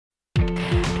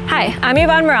Hi, I'm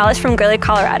Ivonne Morales from Greeley,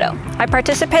 Colorado. I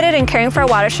participated in Caring for Our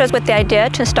Watersheds with the idea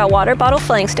to install water bottle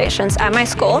filling stations at my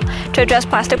school to address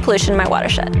plastic pollution in my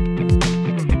watershed.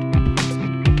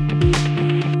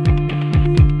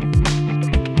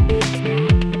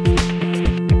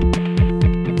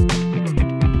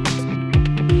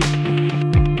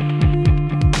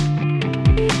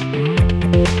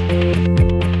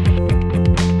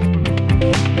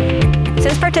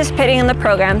 Since participating in the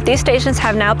program, these stations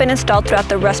have now been installed throughout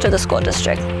the rest of the school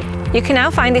district. You can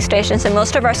now find these stations in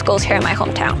most of our schools here in my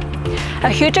hometown. A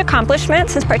huge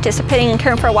accomplishment since participating in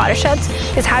Caring for Our Watersheds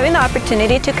is having the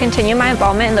opportunity to continue my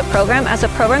involvement in the program as a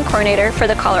program coordinator for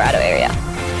the Colorado area.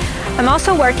 I'm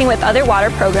also working with other water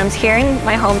programs here in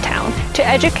my hometown to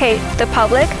educate the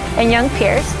public and young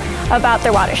peers about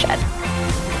their watershed.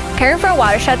 Caring for Our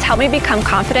Watersheds helped me become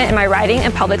confident in my writing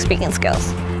and public speaking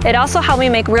skills. It also helped me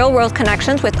make real-world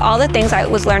connections with all the things I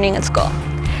was learning in school.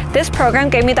 This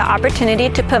program gave me the opportunity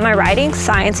to put my writing,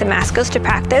 science, and math skills to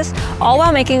practice, all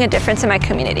while making a difference in my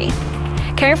community.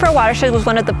 Caring for a watershed was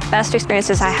one of the best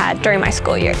experiences I had during my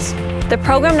school years. The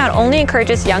program not only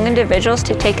encourages young individuals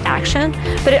to take action,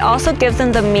 but it also gives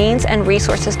them the means and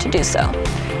resources to do so.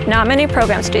 Not many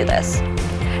programs do this.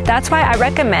 That's why I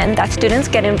recommend that students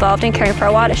get involved in Caring for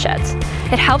Our Watersheds.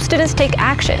 It helps students take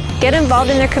action, get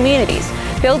involved in their communities,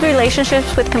 build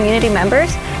relationships with community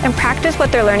members, and practice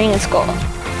what they're learning in school.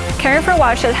 Caring for Our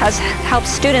Watersheds has helped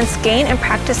students gain and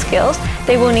practice skills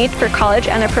they will need for college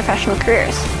and their professional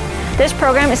careers. This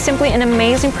program is simply an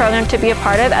amazing program to be a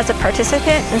part of as a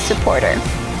participant and supporter.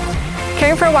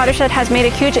 Caring for Our Watershed has made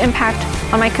a huge impact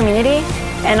on my community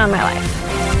and on my life.